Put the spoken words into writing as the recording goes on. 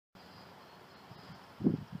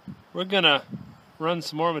We're going to run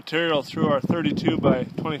some more material through our 32 by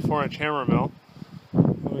 24 inch hammer mill.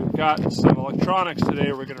 We've got some electronics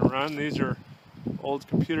today we're going to run. These are old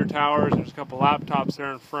computer towers. There's a couple laptops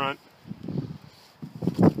there in front.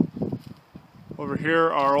 Over here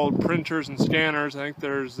are old printers and scanners. I think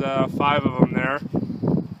there's 5 of them there.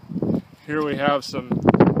 Here we have some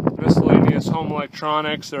miscellaneous home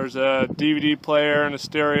electronics. There's a DVD player and a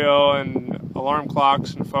stereo and alarm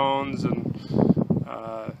clocks and phones and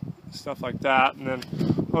stuff like that. And then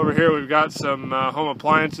over here we've got some home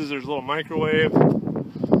appliances. There's a little microwave.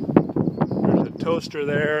 There's a toaster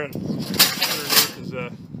there, and underneath is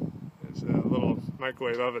a little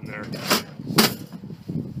microwave oven there.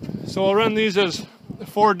 So we'll run these as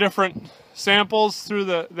 4 different samples through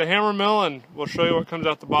the hammer mill, and we'll show you what comes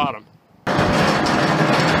out the bottom.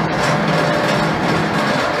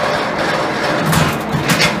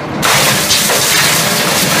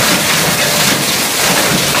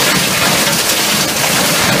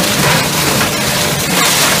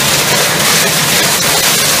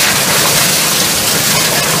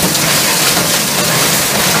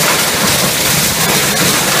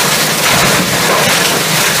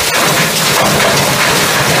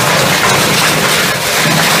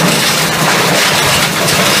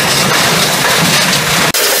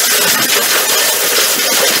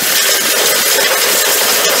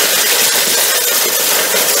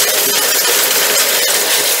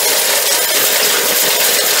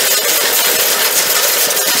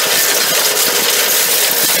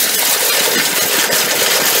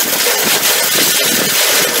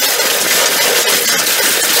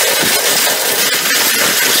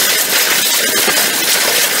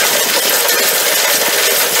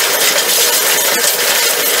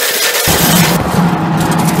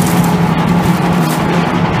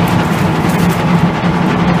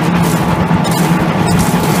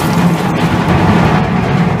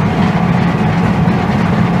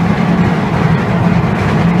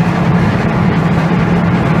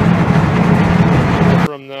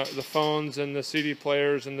 The phones and the CD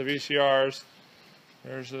players and the VCRs.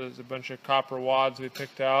 There's a bunch of copper wads we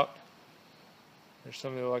picked out. There's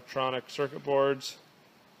some of the electronic circuit boards,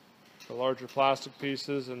 the larger plastic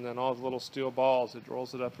pieces, and then all the little steel balls. It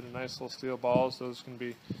rolls it up into nice little steel balls. Those can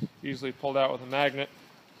be easily pulled out with a magnet.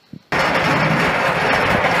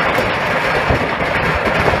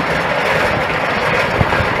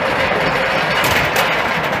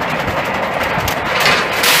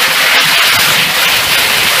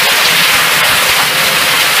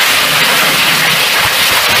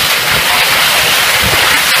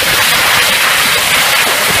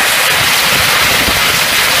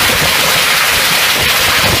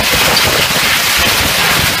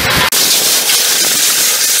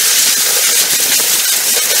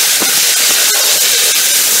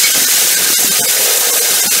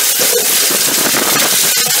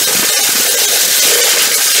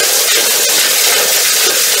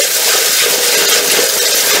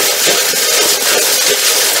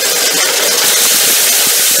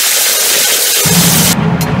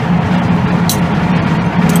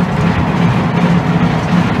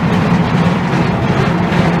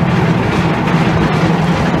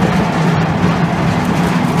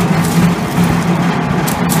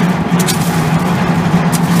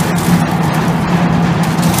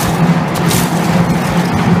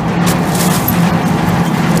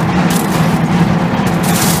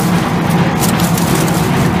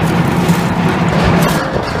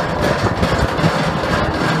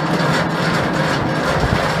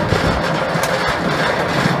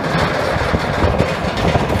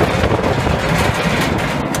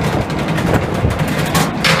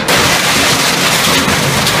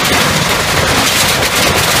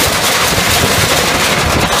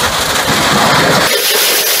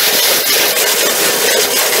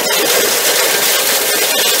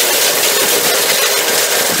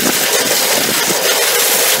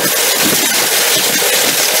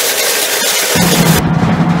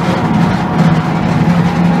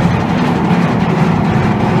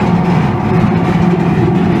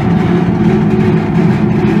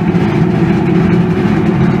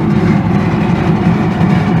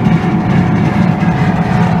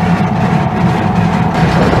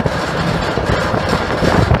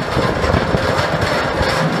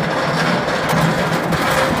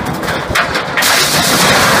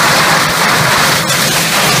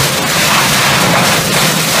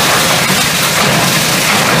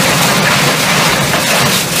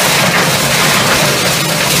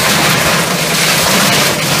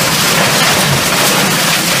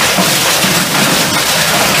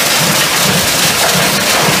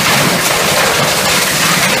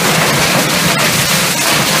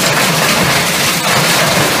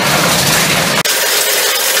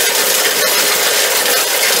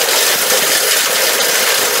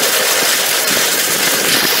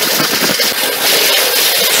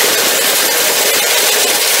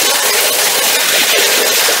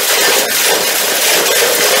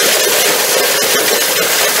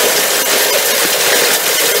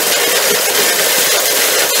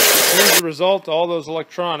 result, all those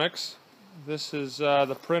electronics. This is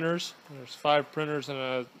the printers. There's 5 printers and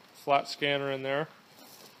a flat scanner in there.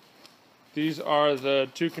 These are the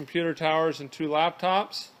 2 computer towers and 2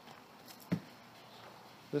 laptops.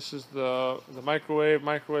 This is the microwave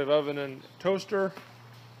oven, and toaster.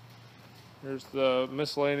 There's the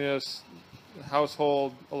miscellaneous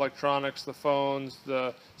household electronics, the phones,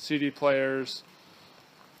 the CD players.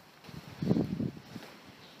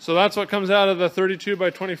 So that's what comes out of the 32 by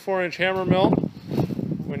 24 inch hammer mill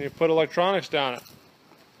when you put electronics down it.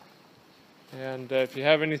 And if you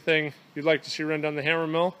have anything you'd like to see run down the hammer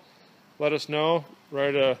mill, let us know.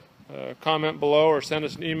 Write a comment below or send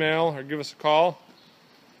us an email or give us a call,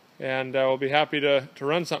 and we'll be happy to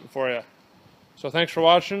run something for you. So thanks for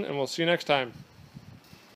watching, and we'll see you next time.